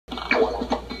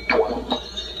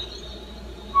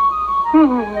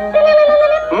Hmm?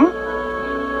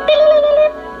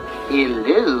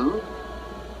 Hello?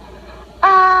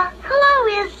 Hello,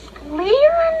 is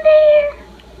Leon there?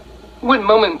 One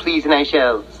moment, please, and I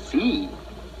shall see.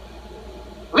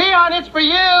 Leon, it's for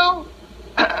you!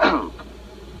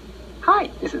 Hi,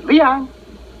 this is Leon.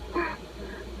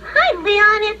 Hi,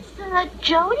 Leon, it's,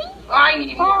 Jody?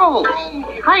 Oh,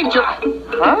 hi, Jody.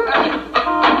 Huh?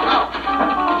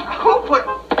 Who put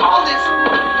all this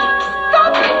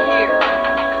stuff in here?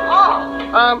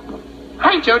 Oh.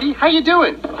 Hi, Jody. How you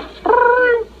doing?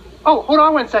 Oh, hold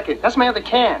on one second. That's my other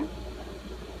can.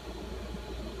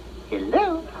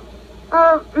 Hello?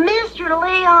 Mr.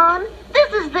 Leon,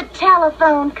 this is the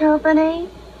telephone company.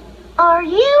 Are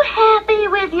you happy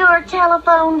with your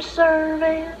telephone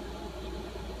service?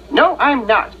 No, I'm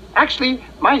not. Actually,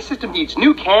 my system needs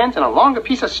new cans and a longer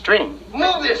piece of string.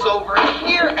 Move this over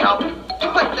here and I'll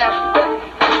put that back.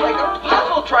 It's like a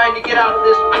puzzle trying to get out of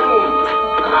this room.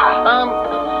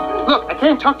 Look, I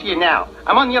can't talk to you now.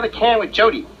 I'm on the other can with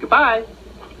Jody. Goodbye.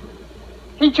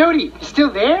 Hey, Jody, you still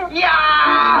there?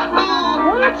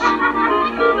 Yahoo! What?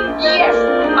 Yes,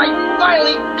 I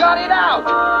finally got it out.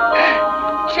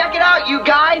 Check it out, you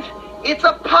guys. It's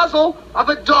a puzzle of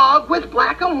a dog with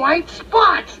black and white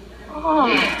spots. Oh,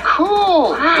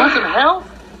 cool. Want some help?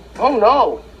 Oh,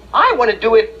 no. I want to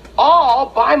do it all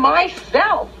by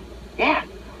myself. Yeah.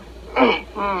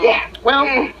 Yeah. Well,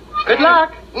 good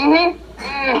luck. Mm-hmm.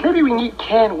 Maybe we need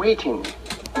can waiting.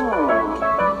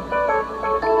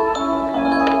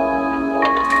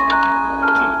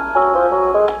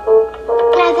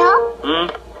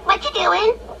 What you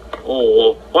doing?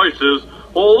 Oh, hi, Sis.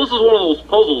 Well, this is one of those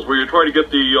puzzles where you try to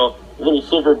get the little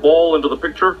silver ball into the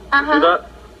picture. Uh-huh. See that?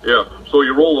 Yeah. So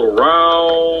you roll it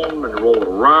around, and you roll it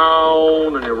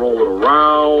around, and you roll it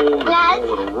around, and you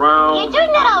roll it around. You're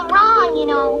doing that all wrong, you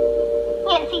know.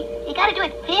 Yeah, see, you gotta do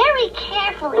it very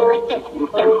carefully like this.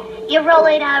 You roll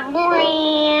it around,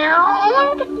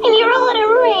 and you roll it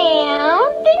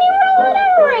around, then you roll it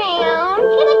around,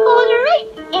 till it goes right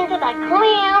into the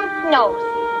clown's nose.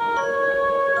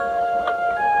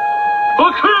 I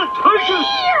can't take it!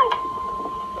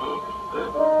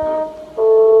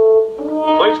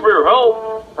 Thanks for your help.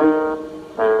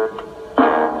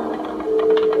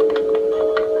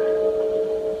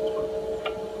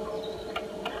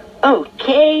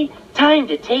 Okay, time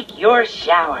to take your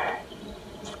shower.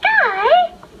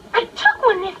 Sky, I took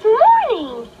one this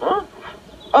morning. Huh?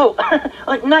 Oh,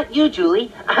 not you,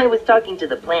 Julie. I was talking to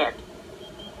the plant.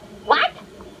 What?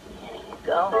 There you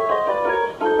go.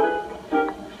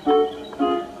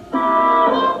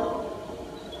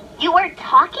 You were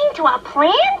talking to a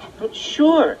plant?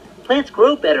 Sure. Plants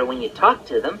grow better when you talk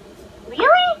to them.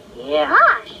 Really? Yeah.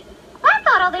 Gosh, I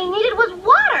thought all they needed was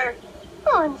water.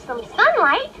 Oh, and some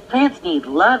sunlight. Plants need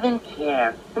love and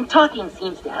care. And talking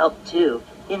seems to help, too.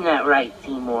 Isn't that right,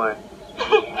 Seymour?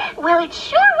 Well, it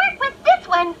sure worked with this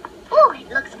one. Oh, it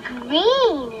looks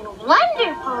green and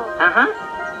wonderful. Uh-huh.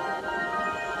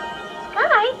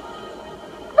 Sky?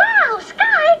 Wow,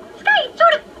 Sky! Sky, it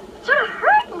sort of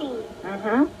hurt me.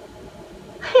 Mm-hmm.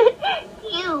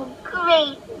 You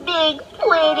great, big,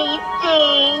 pretty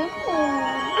thing.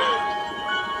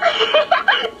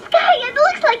 Sky, it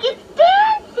looks like it's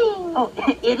dancing. Oh,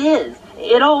 it is.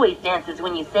 It always dances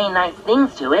when you say nice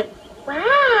things to it.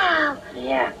 Wow.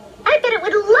 Yeah. I bet it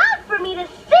would love for me to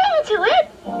sing to it.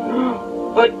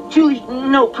 But, Julie,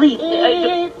 no, please.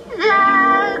 It's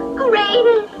the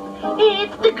greatest.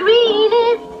 It's the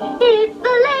greenest. It's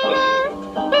the latest.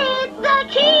 It's the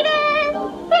keenest.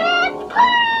 It's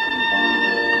plant.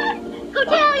 Go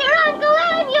tell your uncle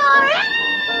and your aunt.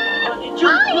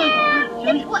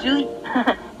 Julie,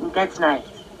 that's nice.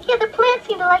 Yeah, the plants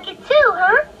seem to like it too,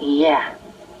 huh? Yeah.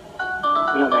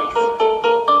 Real nice.